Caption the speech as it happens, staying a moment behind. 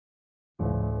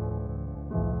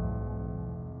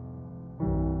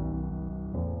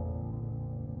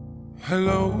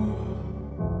Hello,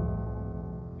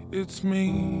 it's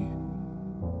me.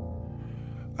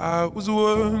 I was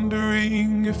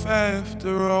wondering if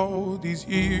after all these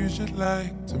years you'd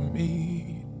like to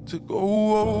meet to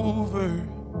go over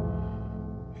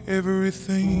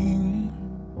everything.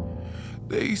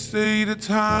 They say the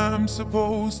time's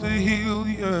supposed to heal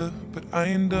ya, but I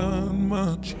ain't done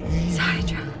much. Sorry,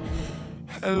 John.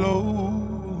 Hello,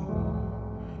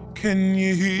 can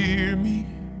you hear me?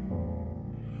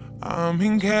 I'm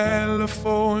in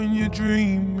California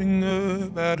dreaming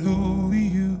about who we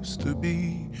used to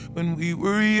be when we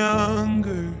were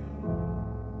younger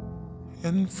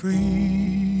and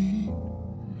free.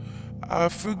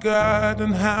 I've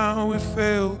forgotten how it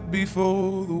felt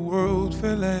before the world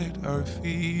fell at our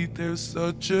feet. There's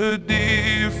such a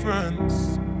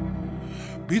difference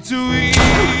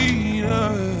between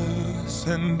us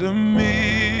and a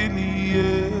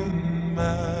million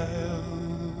miles.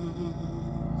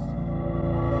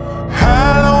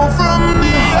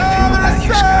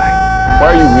 Why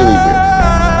are you really here?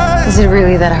 Is it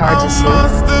really that hard to see? It's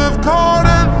love.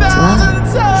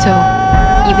 So,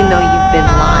 even though you've been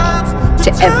lying to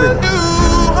everyone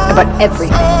about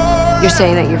everything, you're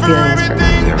saying that your feelings for me.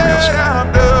 They're real, Skye.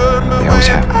 They always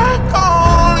have been.